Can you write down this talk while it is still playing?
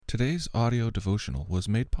Today's audio devotional was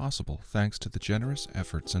made possible thanks to the generous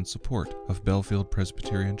efforts and support of Bellefield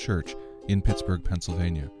Presbyterian Church in Pittsburgh,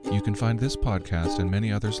 Pennsylvania. You can find this podcast and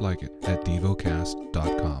many others like it at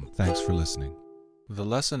Devocast.com. Thanks for listening. The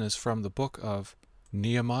lesson is from the book of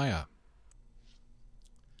Nehemiah.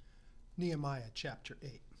 Nehemiah chapter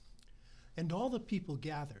 8. And all the people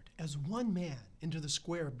gathered as one man into the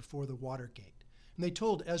square before the water gate. And they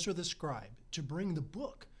told Ezra the scribe to bring the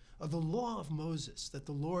book of the law of Moses that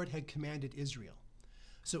the Lord had commanded Israel.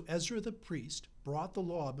 So Ezra the priest brought the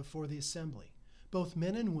law before the assembly, both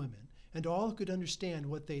men and women, and all who could understand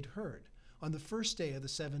what they'd heard, on the first day of the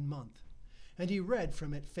 7th month. And he read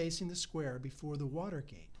from it facing the square before the water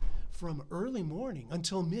gate, from early morning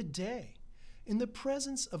until midday, in the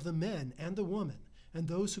presence of the men and the women, and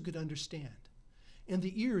those who could understand. And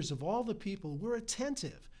the ears of all the people were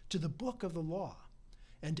attentive to the book of the law.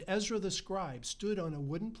 And Ezra the scribe stood on a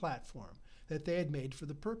wooden platform that they had made for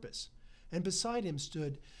the purpose. And beside him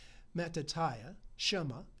stood Mattithiah,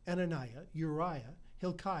 Shema, Ananiah, Uriah,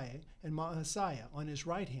 Hilkiah, and Maaseiah on his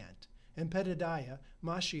right hand, and Pedadiah,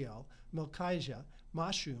 Mashiel, Melchijah,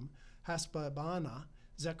 Mashum, Hasbabana,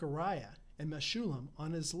 Zechariah, and Meshullam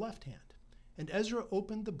on his left hand. And Ezra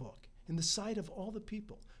opened the book in the sight of all the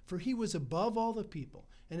people, for he was above all the people,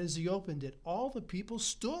 and as he opened it, all the people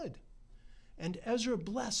stood. And Ezra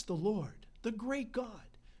blessed the Lord, the great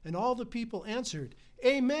God, and all the people answered,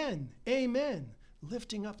 Amen, Amen,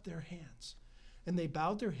 lifting up their hands. And they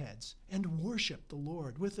bowed their heads and worshiped the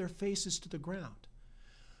Lord with their faces to the ground.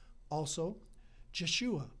 Also,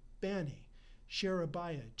 Jeshua, Bani,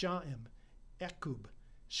 Sherebiah, Jaim, Ekub,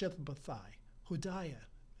 Shephathai, Hodiah,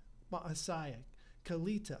 Maaseiah,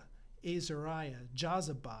 Kelita, Azariah,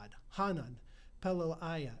 Jozabad, Hanan,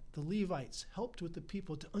 Pelaliah, the Levites helped with the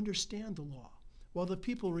people to understand the law, while the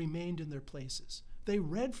people remained in their places. They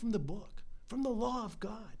read from the book, from the law of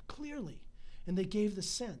God, clearly, and they gave the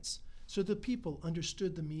sense, so the people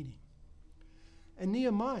understood the meaning. And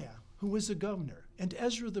Nehemiah, who was the governor, and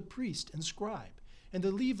Ezra the priest and scribe, and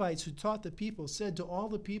the Levites who taught the people, said to all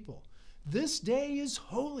the people, This day is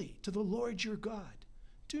holy to the Lord your God.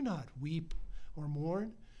 Do not weep or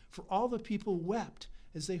mourn, for all the people wept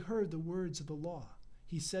as they heard the words of the law.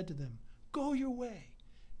 He said to them, Go your way,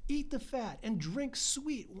 eat the fat, and drink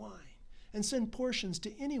sweet wine, and send portions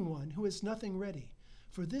to anyone who has nothing ready.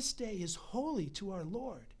 For this day is holy to our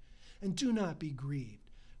Lord. And do not be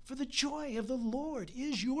grieved, for the joy of the Lord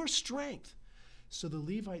is your strength. So the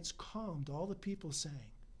Levites calmed all the people,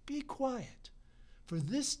 saying, Be quiet, for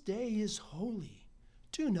this day is holy.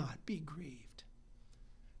 Do not be grieved.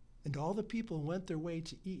 And all the people went their way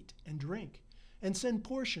to eat and drink, and send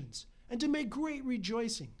portions, and to make great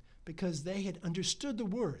rejoicing, because they had understood the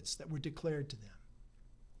words that were declared to them.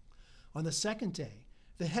 On the second day,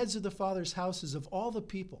 the heads of the fathers' houses of all the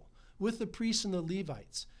people, with the priests and the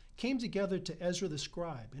Levites, came together to Ezra the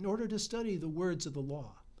scribe in order to study the words of the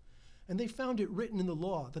law. And they found it written in the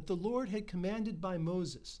law that the Lord had commanded by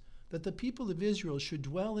Moses that the people of Israel should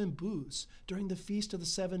dwell in booths during the feast of the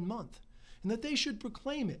 7th month, and that they should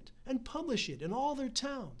proclaim it and publish it in all their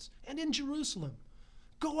towns and in Jerusalem.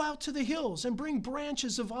 Go out to the hills and bring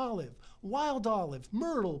branches of olive, wild olive,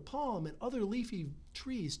 myrtle, palm, and other leafy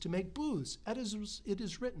trees to make booths, as it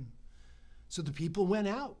is written. So the people went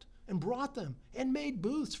out and brought them and made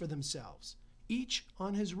booths for themselves, each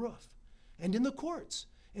on his roof, and in the courts,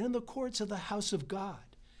 and in the courts of the house of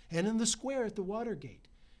God, and in the square at the water gate,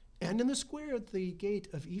 and in the square at the gate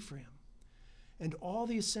of Ephraim. And all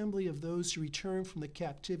the assembly of those who returned from the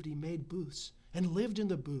captivity made booths and lived in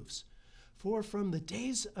the booths. For from the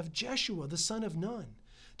days of Jeshua the son of Nun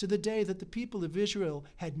to the day that the people of Israel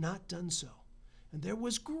had not done so. And there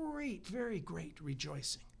was great, very great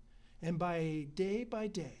rejoicing. And by day,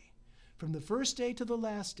 from the first day to the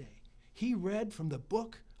last day, he read from the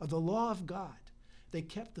book of the law of God. They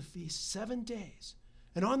kept the feast 7 days.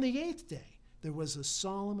 And on the 8th day there was a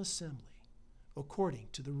solemn assembly, according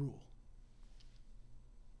to the rule.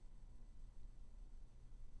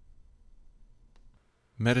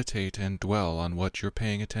 Meditate and dwell on what you're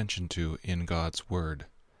paying attention to in God's Word.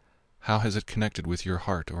 How has it connected with your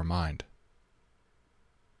heart or mind?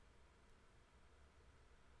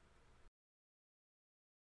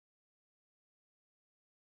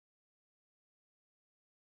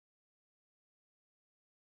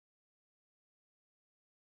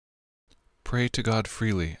 Pray to God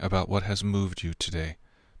freely about what has moved you today.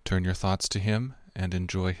 Turn your thoughts to Him and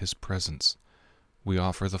enjoy His presence. We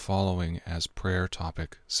offer the following as prayer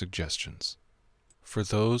topic suggestions. For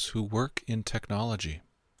those who work in technology.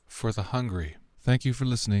 For the hungry. Thank you for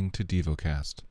listening to Devocast.